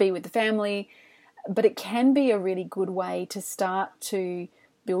be with the family. But it can be a really good way to start to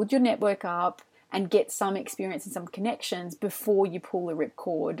build your network up and get some experience and some connections before you pull the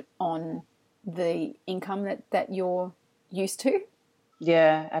ripcord on the income that you're used to.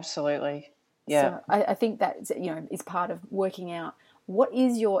 Yeah, absolutely. Yeah. So I think that is part of working out what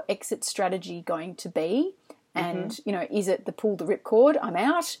is your exit strategy going to be, and is it the pull the ripcord, I'm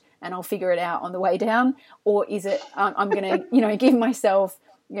out and I'll figure it out on the way down, or is it I'm going to give myself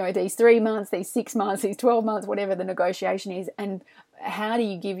these 3 months, these 6 months, these 12 months, whatever the negotiation is, and how do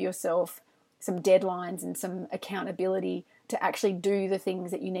you give yourself some deadlines and some accountability to actually do the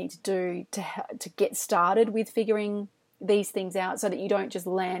things that you need to do to get started with figuring these things out, so that you don't just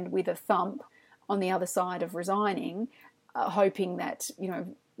land with a thump on the other side of resigning, hoping that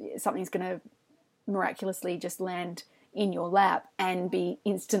something's going to miraculously just land in your lap and be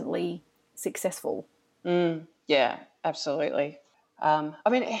instantly successful. Yeah, absolutely.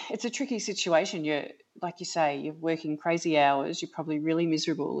 It's a tricky situation. Like you say, you're working crazy hours, you're probably really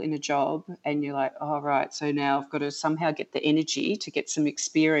miserable in a job, and you're like, oh, right, so now I've got to somehow get the energy to get some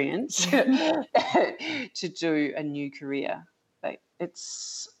experience to do a new career. But at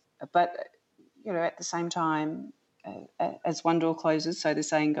the same time, as one door closes, so the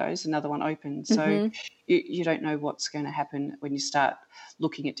saying goes, another one opens. So you don't know what's going to happen when you start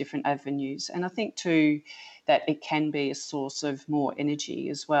looking at different avenues. And I think too that it can be a source of more energy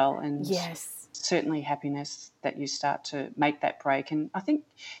as well, and certainly happiness that you start to make that break. And I think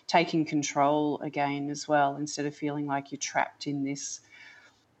taking control again as well, instead of feeling like you're trapped in this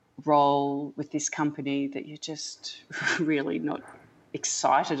role with this company that you're just really not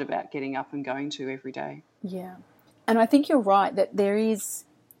excited about getting up and going to every day. Yeah. And I think you're right that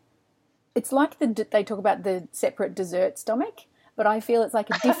it's like they talk about the separate dessert stomach, but I feel it's like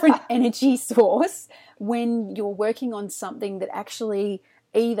a different energy source when you're working on something that actually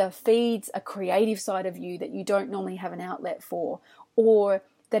either feeds a creative side of you that you don't normally have an outlet for, or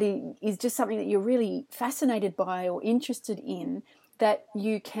that it is just something that you're really fascinated by or interested in, that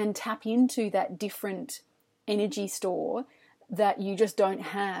you can tap into that different energy store that you just don't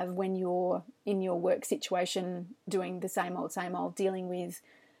have when you're in your work situation doing the same old, dealing with,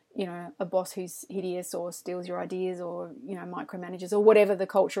 a boss who's hideous or steals your ideas or, micromanages or whatever the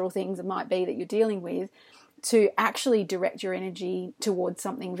cultural things it might be that you're dealing with. To actually direct your energy towards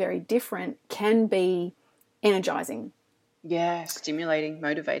something very different can be energizing. Yeah, stimulating,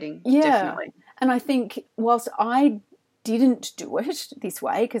 motivating, yeah. Definitely. And I think whilst I didn't do it this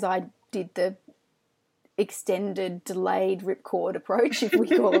way, because I did the extended, delayed ripcord approach, if we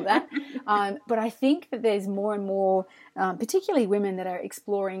call it that. But I think that there's more and more, particularly women, that are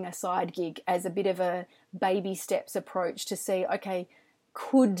exploring a side gig as a bit of a baby steps approach to see, okay,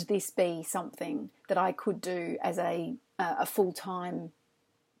 could this be something that I could do as a full-time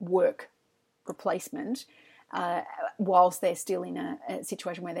work replacement, whilst they're still in a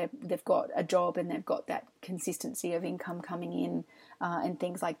situation where they've got a job and they've got that consistency of income coming in, and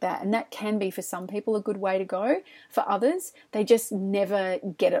things like that. And that can be, for some people, a good way to go. For others, they just never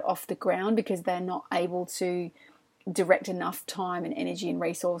get it off the ground because they're not able to direct enough time and energy and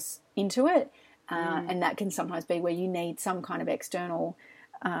resource into it. And that can sometimes be where you need some kind of external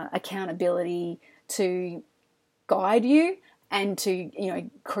accountability to guide you and to,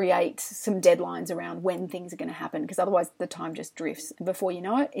 create some deadlines around when things are going to happen, because otherwise the time just drifts. And before you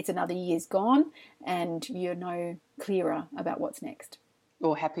know it, it's another year's gone and you're no clearer about what's next.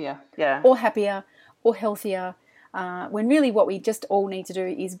 Or happier, yeah. Or happier, or healthier, when really what we just all need to do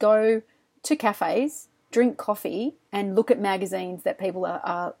is go to cafes, drink coffee, and look at magazines that people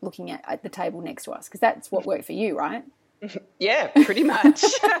are looking at the table next to us, because that's what worked for you, right? Yeah, pretty much.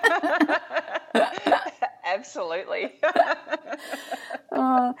 Absolutely.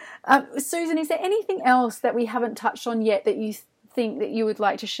 Susan, is there anything else that we haven't touched on yet that you think that you would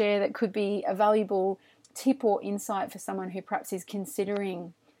like to share that could be a valuable tip or insight for someone who perhaps is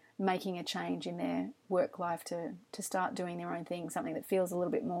considering making a change in their work life to start doing their own thing, something that feels a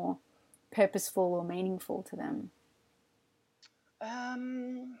little bit more purposeful or meaningful to them?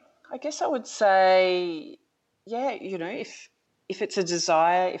 I guess I would say, yeah, if it's a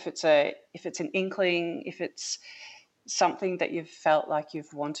desire, if it's an inkling, if it's something that you've felt like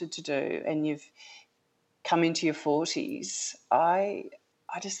you've wanted to do and you've come into your 40s, I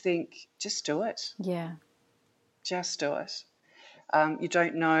just think just do it. Yeah. Just do it. You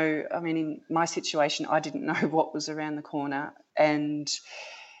don't know. I mean, in my situation, I didn't know what was around the corner. And,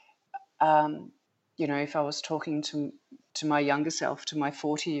 if I was talking to my younger self, to my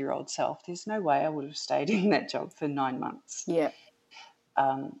 40-year-old self, there's no way I would have stayed in that job for 9 months. Yeah.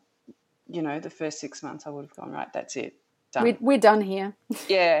 The first 6 months I would have gone, right, that's it. Done. We're done here.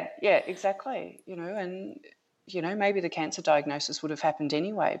 Yeah, exactly. And, maybe the cancer diagnosis would have happened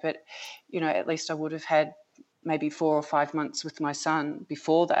anyway, but, at least I would have had maybe 4 or 5 months with my son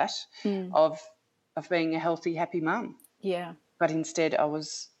before that of being a healthy, happy mum. Yeah. But instead I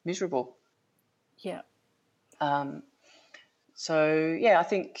was miserable. Yeah. So, yeah, I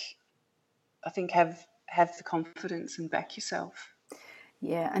think have the confidence and back yourself.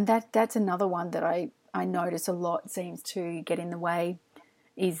 Yeah, and that's another one that I notice a lot seems to get in the way,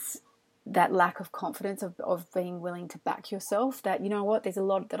 is that lack of confidence of being willing to back yourself. That, there's a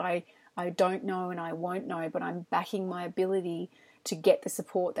lot that I don't know and I won't know, but I'm backing my ability to get the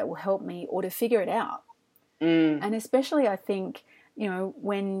support that will help me or to figure it out. And especially I think,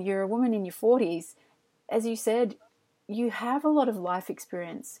 when you're a woman in your 40s, as you said, you have a lot of life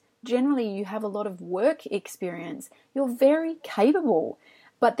experience. Generally, you have a lot of work experience. You're very capable,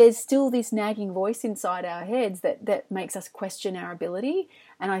 but there's still this nagging voice inside our heads that makes us question our ability.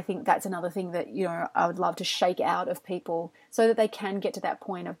 And I think that's another thing that, I would love to shake out of people so that they can get to that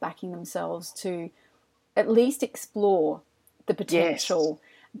point of backing themselves to at least explore the potential,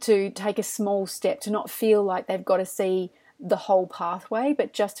 to take a small step, to not feel like they've got to see the whole pathway,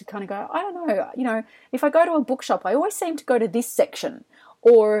 but just to kind of go, I don't know, if I go to a bookshop, I always seem to go to this section.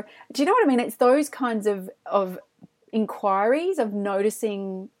 Or, do you know what I mean? It's those kinds of inquiries of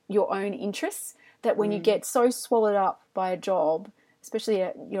noticing your own interests that when you get so swallowed up by a job, especially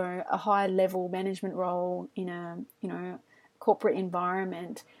a high level management role in a corporate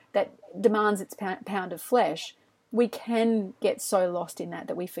environment that demands its pound of flesh, we can get so lost in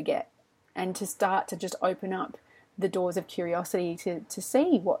that we forget, and to start to just open up the doors of curiosity to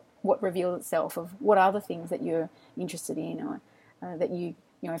see what reveals itself, of what other things that you're interested in, or that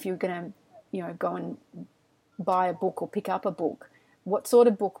if you're going to go and buy a book or pick up a book, what sort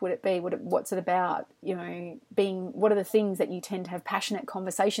of book would it be? What's it about? What are the things that you tend to have passionate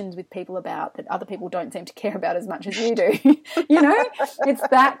conversations with people about that other people don't seem to care about as much as you do? It's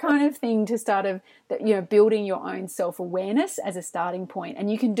that kind of thing to start building your own self-awareness as a starting point. And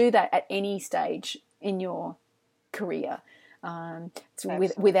you can do that at any stage in your career,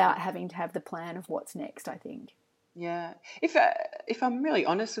 without having to have the plan of what's next, I think. Yeah. If I'm really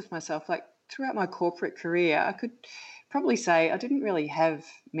honest with myself, like throughout my corporate career, I could probably say I didn't really have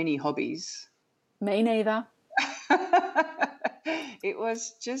many hobbies. Me neither. It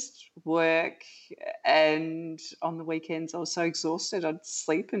was just work, and on the weekends I was so exhausted I'd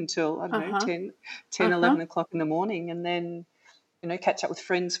sleep until, 10 11 o'clock in the morning, and then, catch up with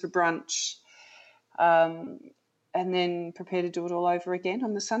friends for brunch. and then prepare to do it all over again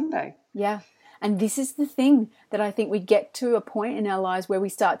on the Sunday. Yeah. And this is the thing that I think we get to a point in our lives where we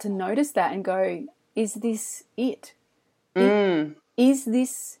start to notice that and go, is this it? Is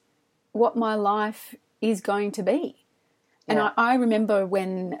this what my life is going to be? And I remember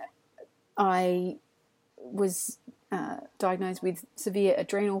when I was diagnosed with severe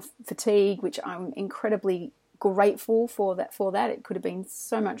adrenal fatigue, which I'm incredibly grateful for that. It could have been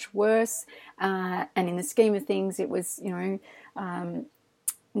so much worse. And in the scheme of things, it was,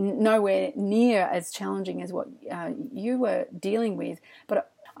 nowhere near as challenging as what you were dealing with.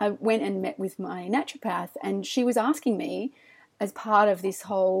 But I went and met with my naturopath, and she was asking me, as part of this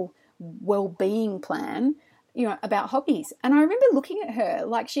whole well-being plan, about hobbies. And I remember looking at her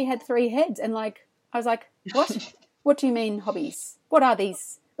like she had three heads, and I was like, what? What do you mean hobbies? What are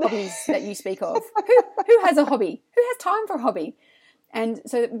these hobbies that you speak of? Who has a hobby? Who has time for a hobby? And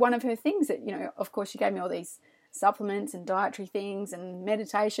so one of her things that, of course, she gave me all these supplements and dietary things and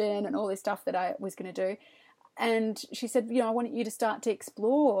meditation and all this stuff that I was going to do. And she said, I want you to start to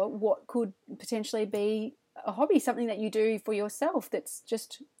explore what could potentially be a hobby, something that you do for yourself that's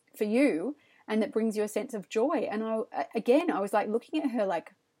just for you and that brings you a sense of joy. And I was like looking at her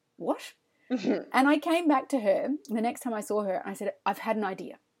like, what? And I came back to her the next time I saw her, and I said, I've had an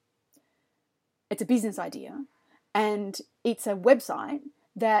idea. It's a business idea, and it's a website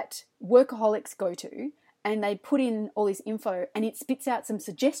that workaholics go to, and they put in all this info, and it spits out some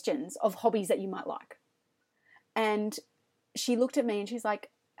suggestions of hobbies that you might like. And she looked at me and she's like,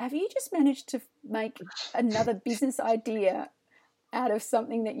 have you just managed to make another business idea out of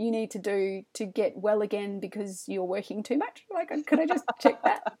something that you need to do to get well again because you're working too much? Like, could I just check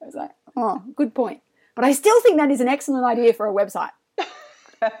that? I was like, oh, good point. But I still think that is an excellent idea for a website.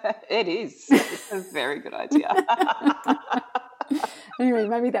 It is. It's a very good idea. Anyway,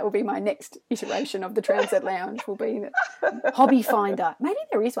 maybe that will be my next iteration of the Transit Lounge, will be the Hobby Finder. Maybe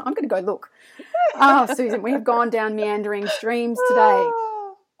there is one. I'm going to go look. Oh, Susan, we have gone down meandering streams today.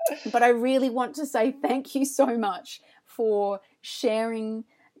 But I really want to say thank you so much for sharing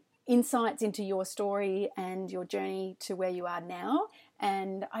insights into your story and your journey to where you are now.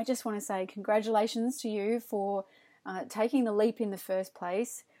 And I just want to say congratulations to you for taking the leap in the first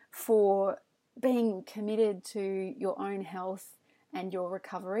place, for being committed to your own health and your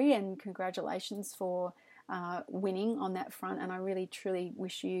recovery, and congratulations for winning on that front. And I really, truly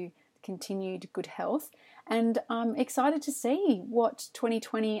wish you continued good health. And I'm excited to see what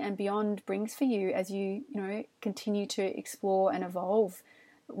 2020 and beyond brings for you as you continue to explore and evolve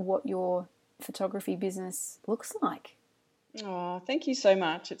what your photography business looks like. Oh, thank you so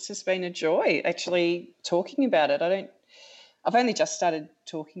much. It's just been a joy actually talking about it. I've only just started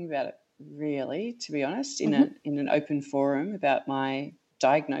talking about it, really, to be honest, in an open forum about my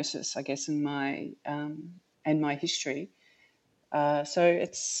diagnosis, I guess, and my history. So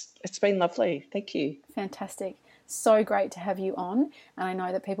it's been lovely. Thank you. Fantastic. So great to have you on. And I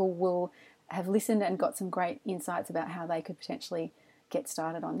know that people will have listened and got some great insights about how they could potentially get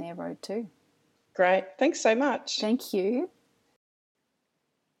started on their road too. Great. Thanks so much. Thank you.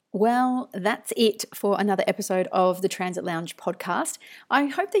 Well, that's it for another episode of the Transit Lounge podcast. I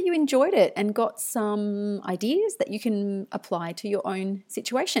hope that you enjoyed it and got some ideas that you can apply to your own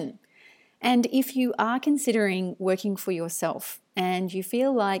situation. And if you are considering working for yourself and you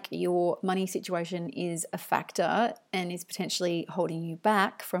feel like your money situation is a factor and is potentially holding you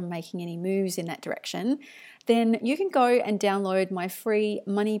back from making any moves in that direction, then you can go and download my free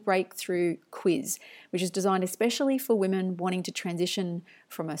Money Breakthrough quiz, which is designed especially for women wanting to transition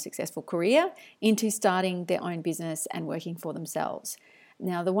from a successful career into starting their own business and working for themselves.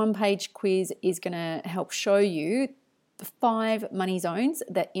 Now, the one-page quiz is going to help show you the 5 money zones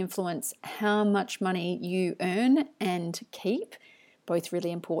that influence how much money you earn and keep, both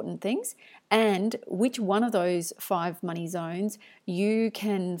really important things, and which one of those 5 money zones you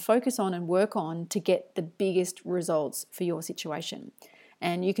can focus on and work on to get the biggest results for your situation.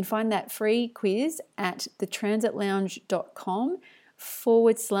 And you can find that free quiz at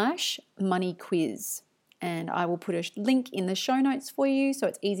thetransitlounge.com/money quiz. And I will put a link in the show notes for you so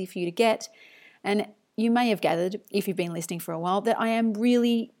it's easy for you to get. And you may have gathered, if you've been listening for a while, that I am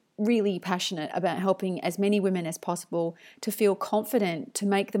really, really passionate about helping as many women as possible to feel confident to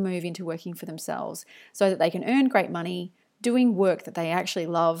make the move into working for themselves so that they can earn great money doing work that they actually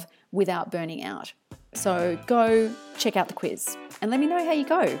love without burning out. So go check out the quiz and let me know how you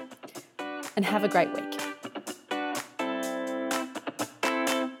go. And have a great week.